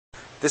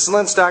This is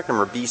Lenz stock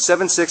number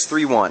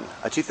B7631,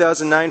 a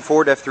 2009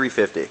 Ford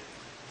F-350.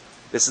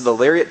 This is the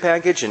LARIAT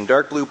package in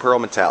dark blue pearl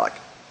metallic.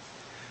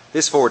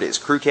 This Ford is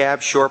crew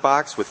cab, short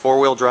box with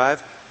four-wheel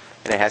drive,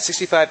 and it has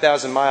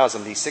 65,000 miles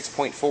on the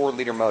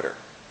 6.4-liter motor.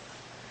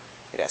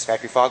 It has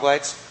factory fog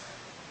lights,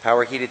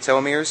 power heated tow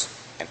mirrors,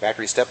 and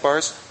factory step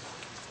bars.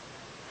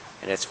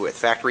 And it's with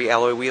factory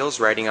alloy wheels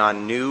riding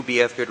on new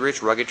BF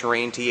Goodrich rugged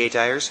terrain TA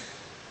tires.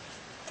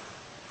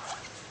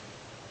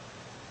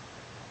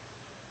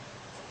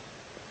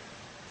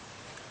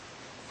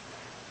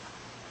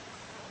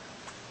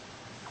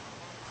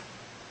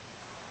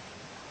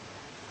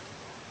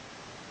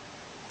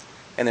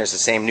 And there's the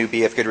same new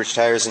BF Goodrich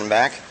tires in the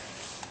back.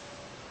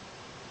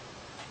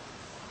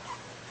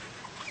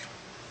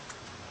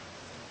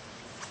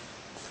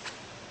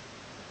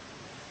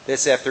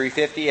 This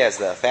F-350 has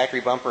the factory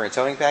bumper and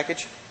towing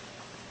package.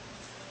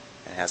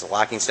 And it has a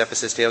locking step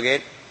assist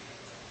tailgate.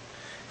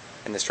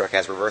 And this truck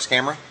has reverse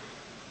camera.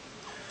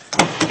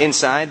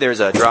 Inside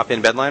there's a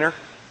drop-in bed liner.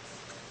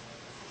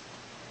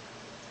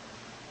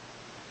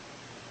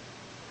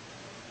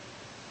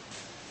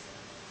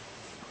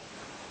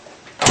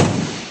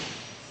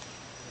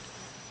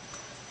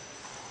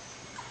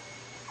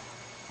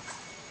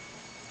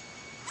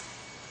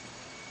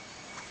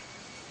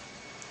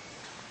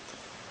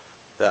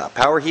 The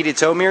power heated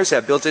tow mirrors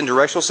have built-in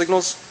directional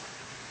signals,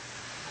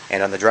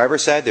 and on the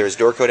driver's side there's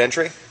door code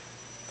entry.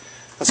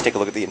 Let's take a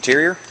look at the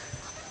interior.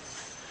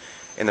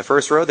 In the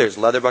first row there's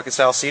leather bucket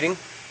style seating.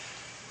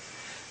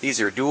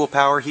 These are dual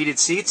power heated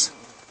seats.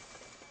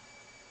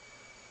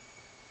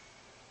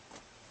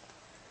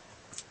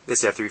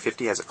 This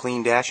F-350 has a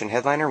clean dash and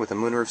headliner with a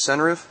moonroof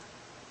sunroof.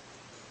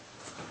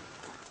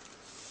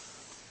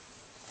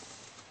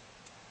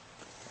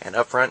 And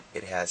up front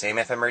it has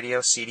AM/FM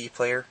radio, CD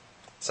player,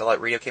 satellite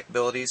radio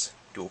capabilities,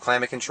 dual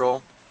climate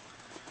control.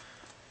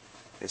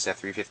 This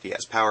F-350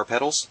 has power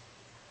pedals.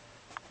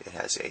 It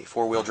has a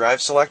four-wheel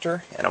drive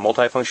selector and a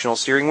multifunctional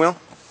steering wheel.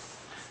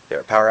 There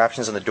are power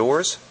options on the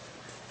doors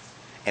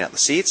and on the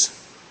seats.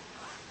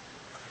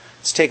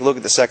 Let's take a look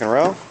at the second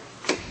row.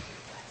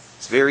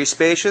 It's very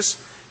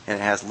spacious and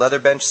it has leather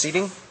bench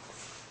seating.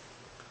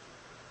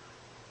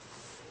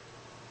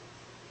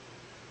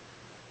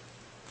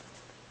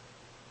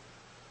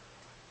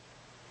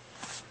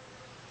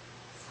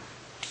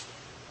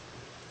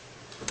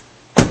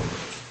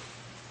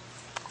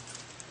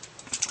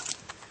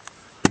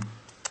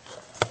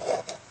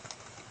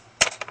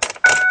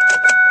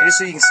 And just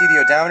so you can see, the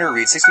odometer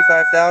reads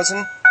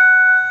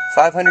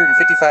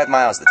 65,555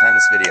 miles at the time of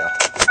this video.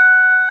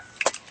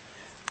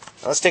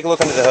 Now let's take a look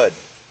under the hood.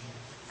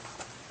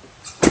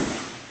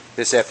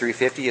 This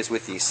F-350 is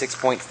with the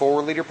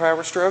 6.4-liter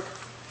power stroke.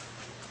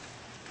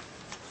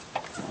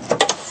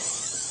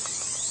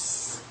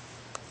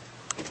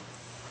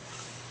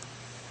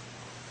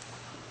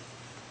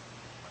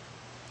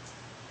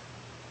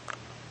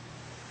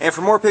 And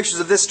for more pictures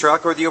of this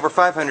truck or the over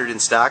 500 in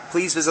stock,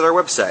 please visit our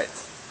website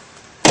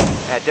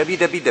at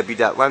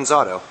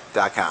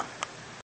www.lenzauto.com.